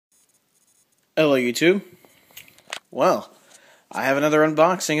Hello YouTube. Well, I have another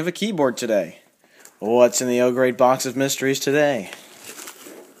unboxing of a keyboard today. What's in the O-grade box of mysteries today?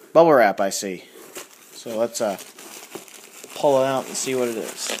 Bubble wrap, I see. So let's pull it out and see what it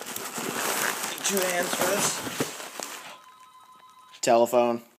is. Two hands for this.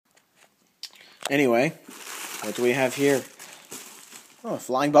 Telephone. Anyway, what do we have here? Oh,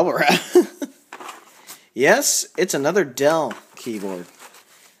 flying bubble wrap. Yes, it's another Dell keyboard.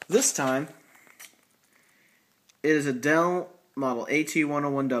 This time, it is a Dell model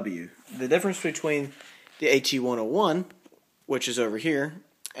AT-101W. The difference between the AT-101, which is over here,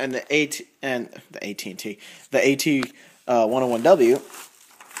 and the AT-101W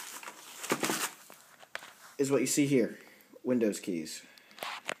is what you see here. Windows keys.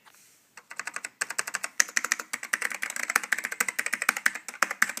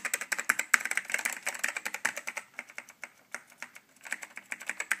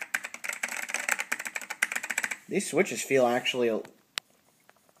 These switches feel actually a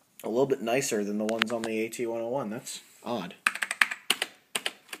little bit nicer than the ones on the AT-101. That's odd.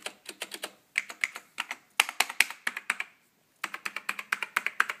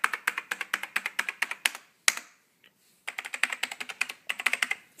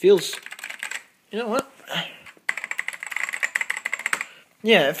 Feels, you know what?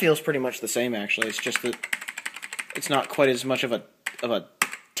 Yeah, it feels pretty much the same actually. It's just that it's not quite as much of a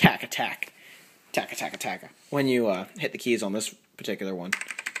tack when you hit the keys on this particular one.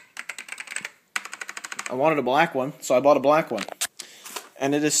 I wanted a black one, so I bought a black one.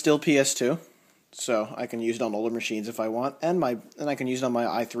 And it is still PS2, so I can use it on older machines if I want, and I can use it on my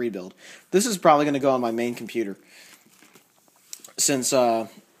i3 build. This is probably going to go on my main computer, since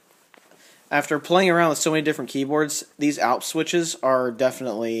after playing around with so many different keyboards, these Alps switches are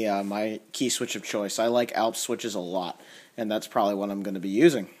definitely my key switch of choice. I like Alps switches a lot, and that's probably what I'm going to be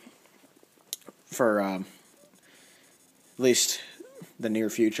using for at least the near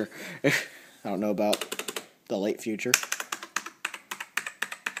future. I don't know about the late future.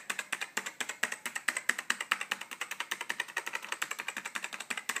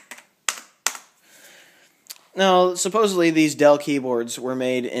 Now, supposedly these Dell keyboards were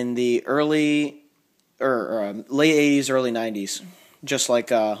made in the late 80s, early 90s, just like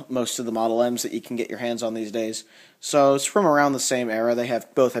most of the Model M's that you can get your hands on these days. So it's from around the same era. They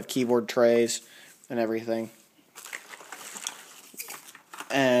both have keyboard trays and everything.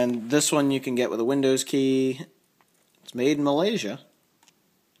 And this one you can get with a Windows key. It's made in Malaysia,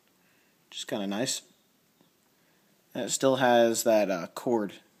 which is kind of nice. And it still has that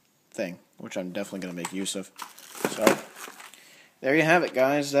cord thing, which I'm definitely going to make use of. So there you have it,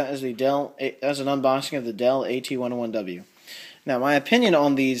 guys. That is an unboxing of the Dell AT-101W. Now, my opinion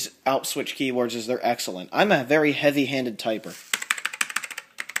on these Alps switch keyboards is they're excellent. I'm a very heavy-handed typer.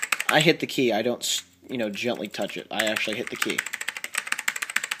 I hit the key. I don't, gently touch it. I actually hit the key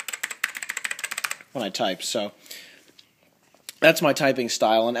when I type. So that's my typing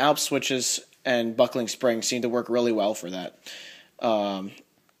style. And Alps switches and buckling springs seem to work really well for that.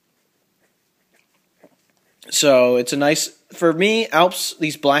 So it's a nice, for me,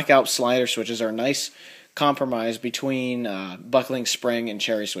 these black Alps slider switches are a nice compromise between buckling spring and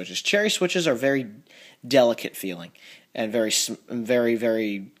cherry switches. Cherry switches are very delicate feeling and very,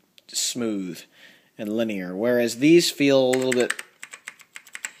 very smooth and linear, whereas these feel a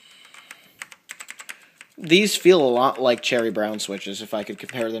lot like cherry brown switches, if I could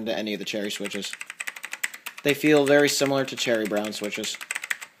compare them to any of the cherry switches. They feel very similar to cherry brown switches.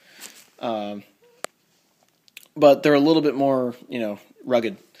 But they're a little bit more,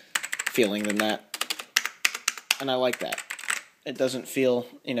 rugged feeling than that. And I like that. It doesn't feel,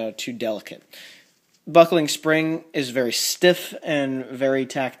 too delicate. Buckling spring is very stiff and very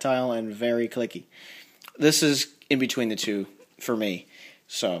tactile and very clicky. This is in between the two for me.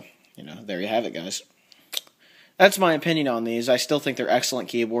 So, there you have it, guys. That's my opinion on these. I still think they're excellent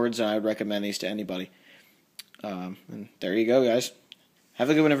keyboards, and I would recommend these to anybody. And there you go, guys. Have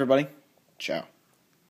a good one, everybody. Ciao.